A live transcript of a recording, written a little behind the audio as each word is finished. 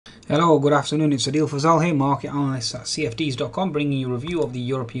Hello, good afternoon. It's Adil Fazal here, market analyst at CFDs.com, bringing you a review of the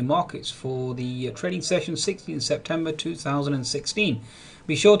European markets for the trading session 16th September 2016.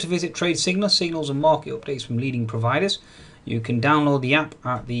 Be sure to visit Trade Signals and market updates from leading providers. You can download the app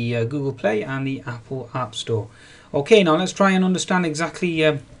at the Google Play and the Apple App Store. Okay, now let's try and understand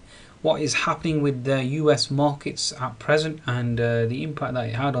exactly what is happening with the US markets at present and the impact that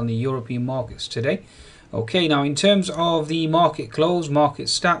it had on the European markets today. Okay, now in terms of the market close, market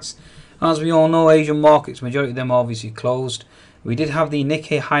stats, as we all know, Asian markets, majority of them are obviously closed. We did have the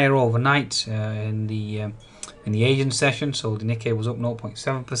Nikkei higher overnight in the Asian session, so the Nikkei was up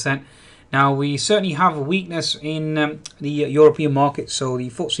 0.7%. Now we certainly have a weakness in the European markets, so the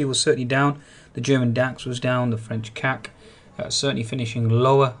FTSE was certainly down, the German DAX was down, the French CAC certainly finishing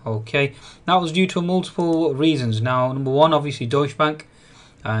lower. Okay, that was due to multiple reasons. Now, number one, obviously Deutsche Bank.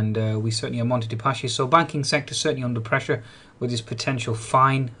 And we certainly have Monte de Paschi. So banking sector certainly under pressure with this potential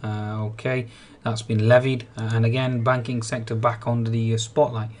fine. Okay, that's been levied, and again banking sector back under the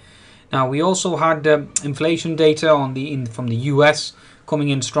spotlight. Now we also had inflation data from the US coming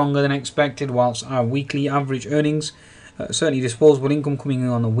in stronger than expected, whilst our weekly average earnings, certainly disposable income coming in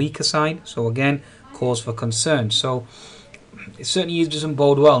on the weaker side. So again, cause for concern. So it certainly doesn't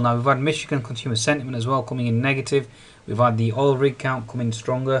bode well. Now we've had Michigan consumer sentiment as well coming in negative. We've had the oil rig count coming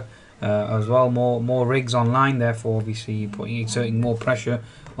stronger as well, more rigs online, therefore obviously exerting more pressure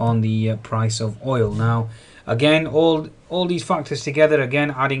on the price of oil. Now again, all these factors together, again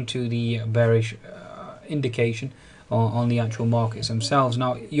adding to the bearish indication on the actual markets themselves.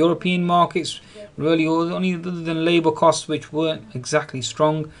 Now European markets really only other than labour costs, which weren't exactly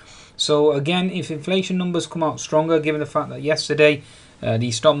strong. So again, if inflation numbers come out stronger, given the fact that yesterday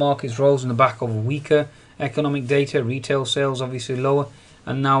the stock markets rose on the back of weaker economic data, retail sales obviously lower,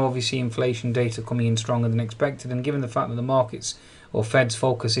 and now obviously inflation data coming in stronger than expected, and given the fact that the markets or Fed's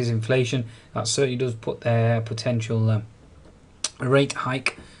focus is inflation, that certainly does put their potential rate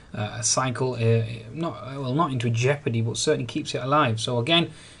hike cycle not into jeopardy, but certainly keeps it alive. So again,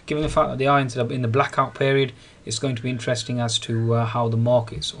 given the fact that they are ended up in the blackout period, it's going to be interesting as to how the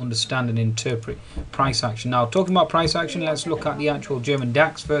markets understand and interpret price action. Now talking about price action, let's look at the actual German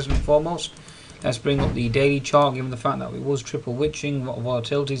DAX first and foremost. Let's bring up the daily chart, given the fact that it was triple witching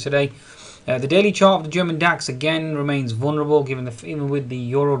volatility today. The daily chart of the German DAX again remains vulnerable, even with the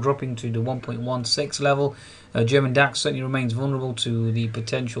euro dropping to the 1.16 level. German DAX certainly remains vulnerable to the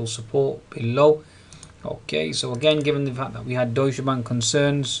potential support below. Okay, so again, given the fact that we had Deutsche Bank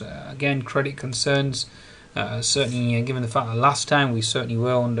concerns, again credit concerns, certainly given the fact that last time we certainly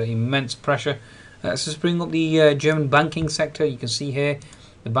were under immense pressure. Let's just bring up the German banking sector. You can see here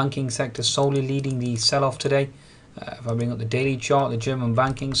the banking sector solely leading the sell-off today. If I bring up the daily chart, the German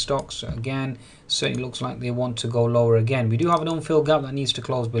banking stocks, again, certainly looks like they want to go lower again. We do have an unfilled gap that needs to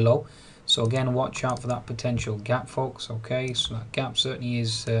close below. So again, watch out for that potential gap, folks. Okay, so that gap certainly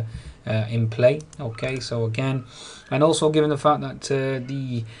is in play. Okay, so again, and also given the fact that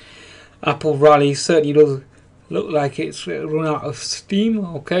the Apple rally certainly does look like it's run out of steam.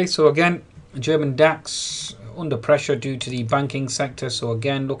 Okay, so again, German DAX under pressure due to the banking sector, so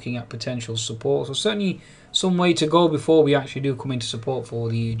again looking at potential support. So certainly some way to go before we actually do come into support for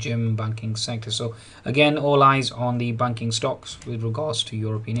the German banking sector. So again, all eyes on the banking stocks with regards to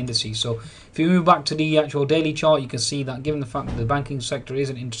European indices. So if you move back to the actual daily chart, you can see that given the fact that the banking sector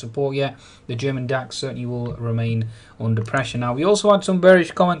isn't into support yet, the German DAX certainly will remain under pressure. Now we also had some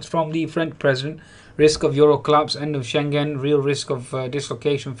bearish comments from the French president. Risk of euro collapse, end of Schengen, real risk of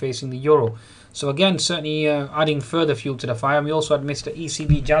dislocation facing the euro. So again, certainly adding further fuel to the fire. And we also had Mr.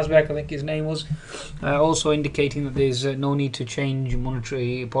 ECB Jasbeck, I think his name was, also indicating that there's no need to change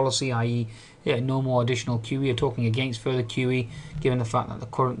monetary policy, i.e. no more additional QE, or talking against further QE, given the fact that the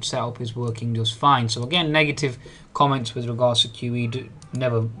current setup is working just fine. So again, negative comments with regards to QE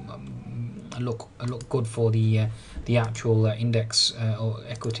never look good for the actual index or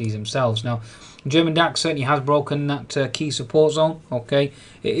equities themselves. Now, German DAX certainly has broken that key support zone. Okay,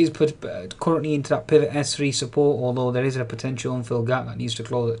 it is currently into that pivot S3 support, although there is a potential unfilled gap that needs to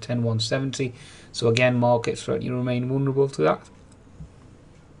close at 10,170. So again, markets certainly remain vulnerable to that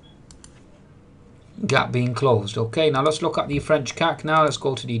gap being closed. Okay, now let's look at the French CAC now. Let's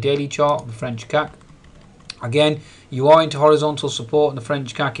go to the daily chart of the French CAC. Again, you are into horizontal support in the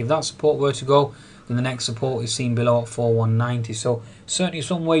French CAC. If that support were to go, then the next support is seen below at 4190. So certainly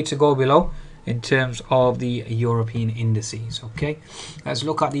some way to go below in terms of the European indices. Okay, let's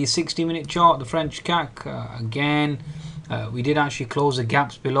look at the 60-minute chart, the French CAC. Again, we did actually close the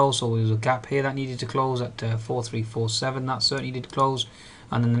gaps below, so there was a gap here that needed to close at 4347. That certainly did close,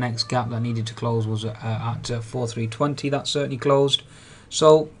 and then the next gap that needed to close was at 4320. That certainly closed.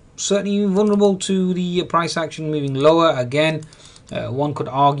 So certainly vulnerable to the price action moving lower again. One could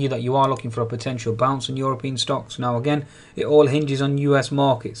argue that you are looking for a potential bounce in European stocks. Now again, it all hinges on US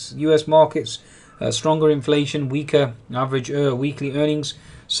markets. US markets, stronger inflation, weaker average weekly earnings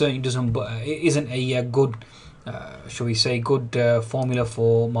certainly isn't a good, shall we say, good formula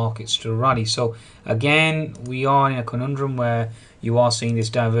for markets to rally. So again, we are in a conundrum where you are seeing this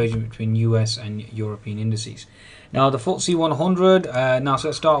divergence between US and European indices. Now the FTSE 100. Now so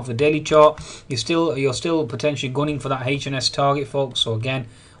let's start off the daily chart. You're still potentially gunning for that H&S target, folks. So again,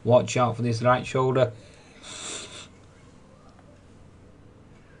 watch out for this right shoulder,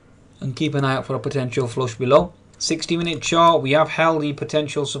 and keep an eye out for a potential flush below. 60-minute chart. We have held the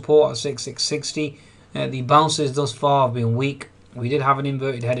potential support at 6660. The bounces thus far have been weak. We did have an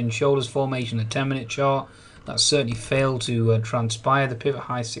inverted head and shoulders formation. The 10-minute chart that certainly failed to transpire. The pivot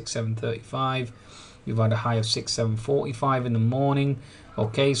high 6735. We've had a high of 6745 in the morning.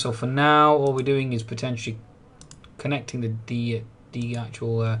 Okay, so for now, all we're doing is potentially connecting the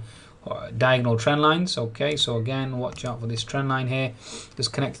actual diagonal trend lines. Okay, so again, watch out for this trend line here.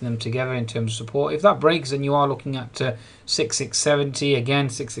 Just connecting them together in terms of support. If that breaks, then you are looking at 6670 again,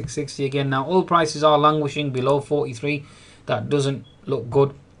 6660 again. Now, oil prices are languishing below 43. That doesn't look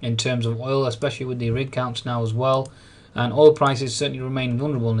good in terms of oil, especially with the rig counts now as well. And oil prices certainly remain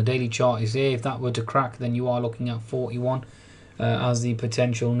vulnerable, and the daily chart is here. If that were to crack, then you are looking at 41 as the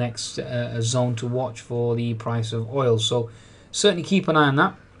potential next zone to watch for the price of oil. So certainly keep an eye on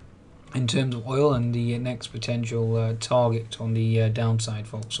that in terms of oil and the next potential target on the downside,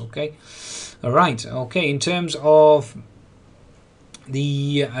 folks. Okay, all right. Okay, in terms of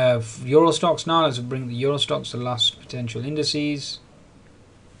the Euro stocks now, let's bring the Euro stocks to the last potential indices.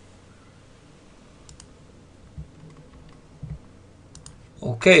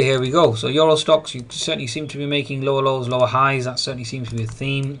 Okay, here we go. So Euro stocks, you certainly seem to be making lower lows, lower highs. That certainly seems to be a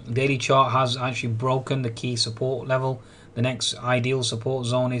theme. The daily chart has actually broken the key support level. The next ideal support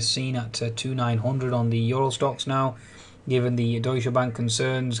zone is seen at 2900 on the Euro stocks now, given the Deutsche Bank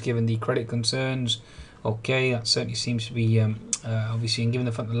concerns, given the credit concerns. Okay, that certainly seems to be obviously, and given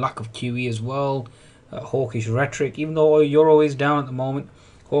the fact the lack of QE as well, hawkish rhetoric. Even though Euro is down at the moment,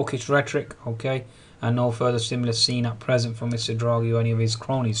 hawkish rhetoric. Okay. And no further stimulus seen at present from Mr. Draghi or any of his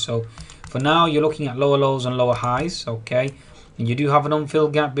cronies. So for now, you're looking at lower lows and lower highs. Okay, and you do have an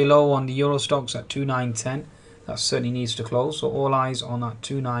unfilled gap below on the Euro stocks at 2910. That certainly needs to close. So all eyes on that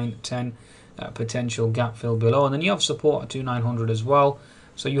 2910 potential gap fill below. And then you have support at 2900 as well.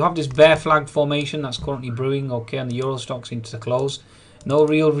 So you have this bear flag formation that's currently brewing. Okay, and the Euro stocks into the close. No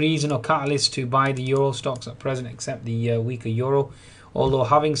real reason or catalyst to buy the Euro stocks at present except the weaker Euro. Although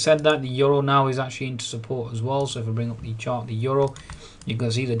having said that, the Euro now is actually into support as well. So if we bring up the chart, the Euro, you can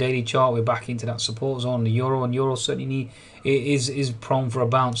see the daily chart, we're back into that support zone. The Euro, and Euro certainly is prone for a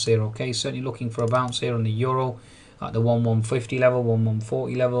bounce here. Okay, certainly looking for a bounce here on the Euro at the 1150 level,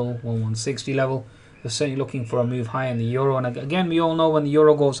 1140 level, 1160 level. We're certainly looking for a move higher in the Euro. And again, we all know when the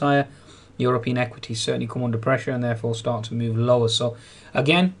Euro goes higher, European equities certainly come under pressure and therefore start to move lower. So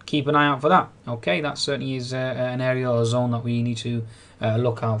again, keep an eye out for that. Okay, that certainly is an area or a zone that we need to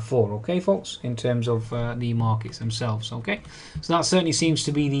look out for. Okay, folks, in terms of the markets themselves. Okay, so that certainly seems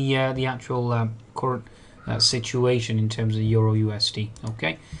to be the actual current situation in terms of Euro USD.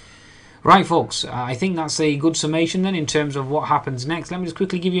 Okay, right, folks. I think that's a good summation then in terms of what happens next. Let me just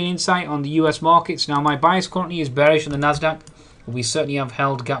quickly give you an insight on the US markets. Now, my bias currently is bearish on the Nasdaq. We certainly have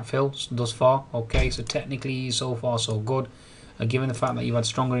held gap fills thus far. Okay, so technically so far so good. Given the fact that you've had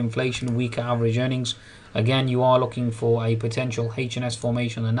stronger inflation, weaker average earnings, again you are looking for a potential H&S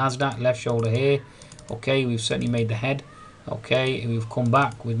formation on the Nasdaq. Left shoulder here. Okay, we've certainly made the head. Okay, we've come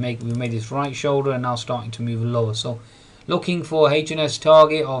back. We've made this right shoulder and now starting to move lower. So looking for H&S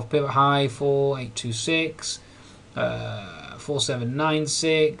target of pivot high 4826,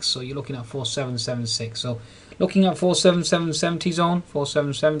 4796. So you're looking at 4776. So looking at 47770 zone,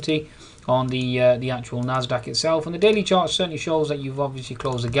 4770 on the actual Nasdaq itself, and the daily chart certainly shows that you've obviously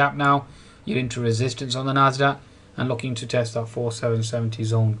closed the gap now. You're into resistance on the Nasdaq and looking to test that 4770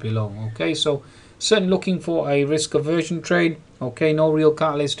 zone below. Okay, so certainly looking for a risk aversion trade. Okay, no real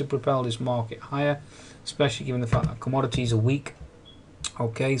catalyst to propel this market higher, especially given the fact that commodities are weak.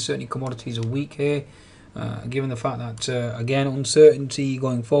 Okay, certainly commodities are weak here. Given the fact that again uncertainty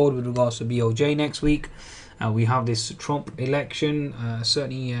going forward with regards to BOJ next week. We have this Trump election,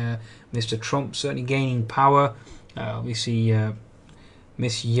 certainly Mr. Trump certainly gaining power. We see not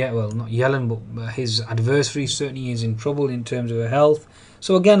Yellen, but his adversary certainly is in trouble in terms of her health.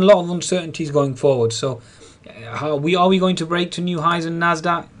 So again, a lot of uncertainties going forward. So are we going to break to new highs in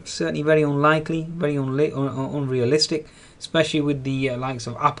Nasdaq? Certainly very unlikely, very unrealistic. especially with the likes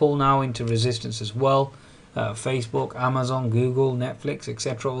of Apple now into resistance as well. Facebook, Amazon, Google, Netflix,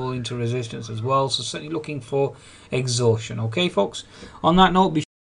 etc. all into resistance as well. So certainly looking for exhaustion. Okay, folks. On that note, be